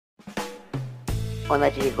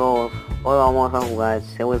Hola chicos, hoy vamos a jugar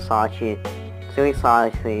Sewer Sausage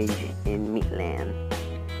en Midland.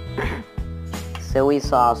 Sewer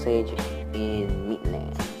Sausage en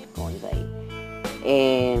Midland, como dice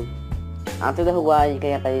ahí. Antes de jugar yo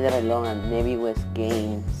quería pedirle perdón a Navy West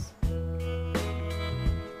Games.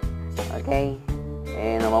 Ok,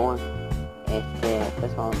 nos vamos,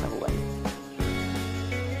 pues vamos a jugar.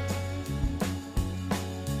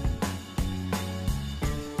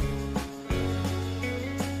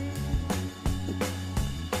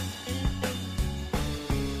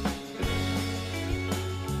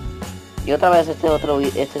 Y otra vez este es otro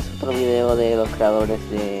video de los creadores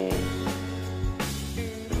de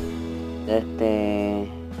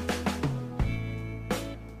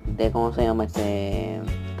de cómo se llama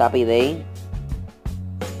Tappy Day.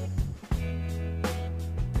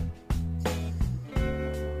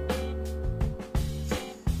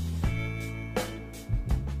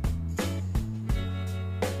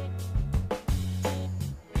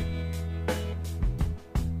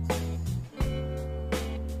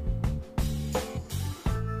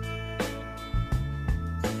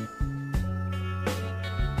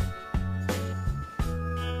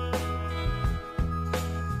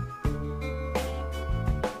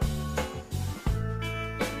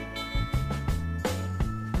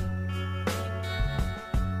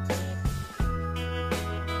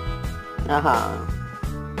 Ajá.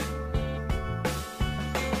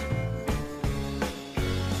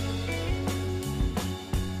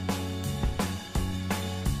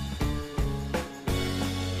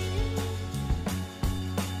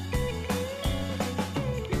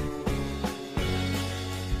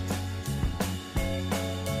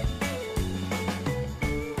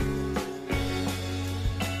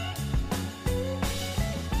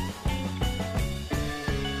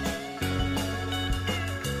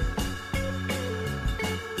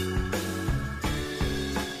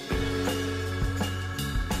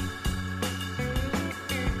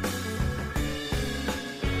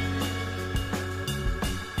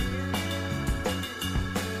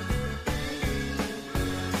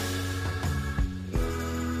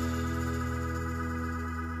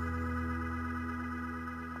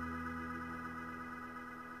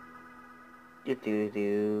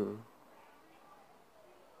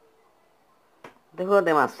 Este juego es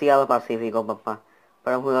demasiado pacífico, papá.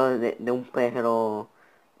 Para un juego de un perro.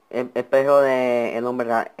 El perro de el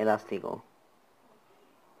hombre elástico.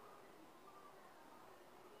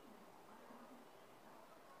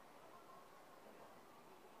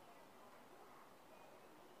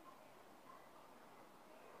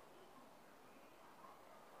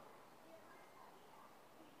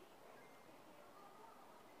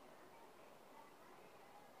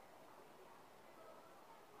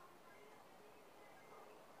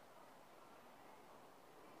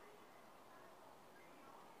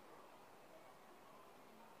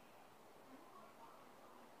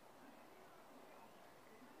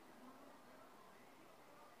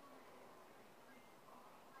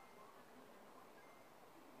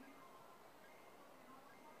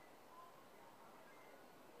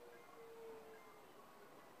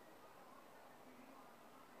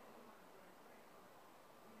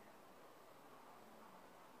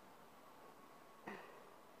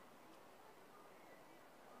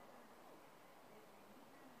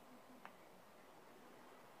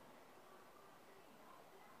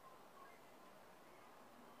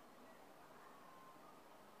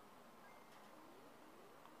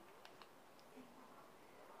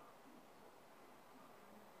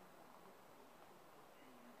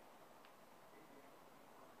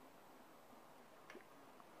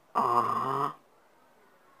 Ah.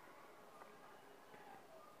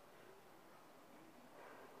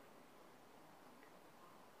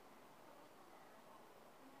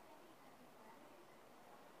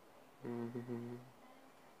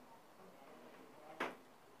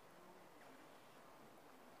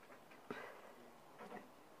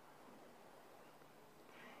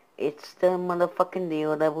 It's the motherfucking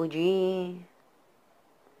deal, Double G.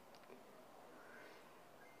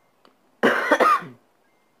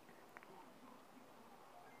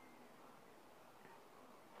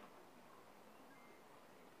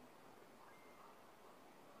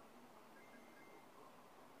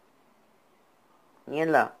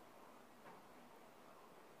 Mierda.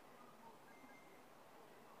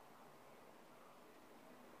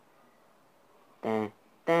 Ten,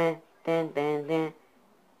 ten, ten, ten, ten.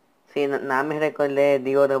 Sí, nada me recordé,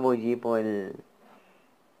 digo Double G por el...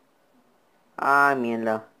 Ah,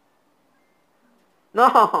 mierda.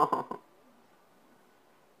 No.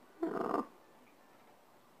 No.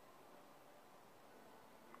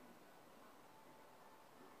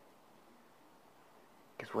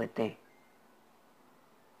 Qué suerte.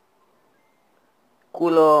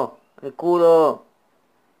 Culo. El culo.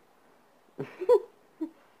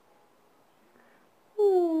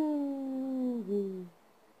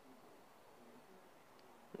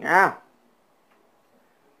 Ah.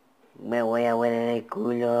 Me voy a hueler el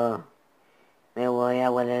culo. Me voy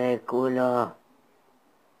a hueler el culo.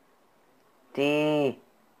 Sí.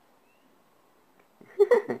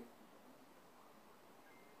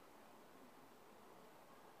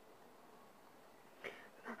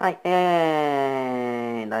 Ay,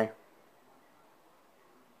 dale.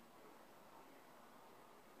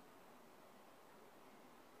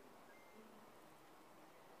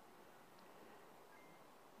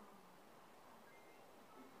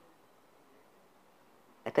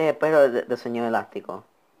 Este es el perro de Señor Elástico.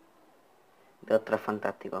 De otro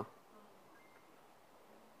fantástico.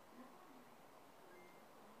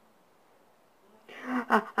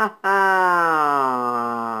 Ah, ah,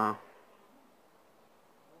 ah.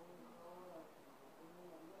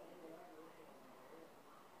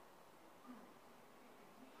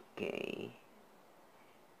 Ok.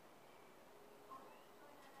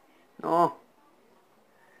 No.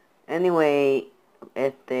 Anyway,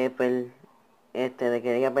 le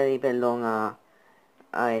quería pedir perdón a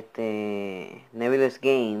Nebulous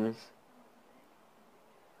Games.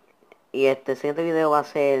 Y el siguiente video va a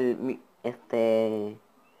ser,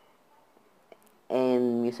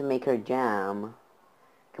 en Music Maker Jam.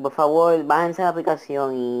 Que por favor, bájense la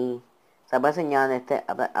aplicación y se va a enseñar,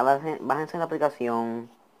 bájense la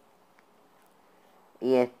aplicación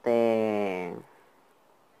y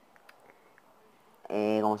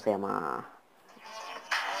 ¿cómo se llama?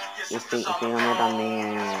 Y síganme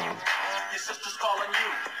también en,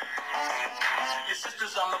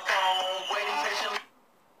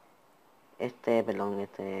 perdón,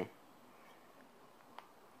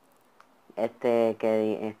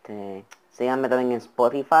 síganme también en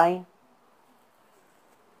Spotify.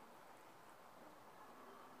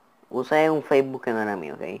 Usé un Facebook que no era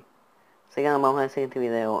mío, ¿ok? Así que nos vemos en el siguiente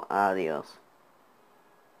video. Adiós.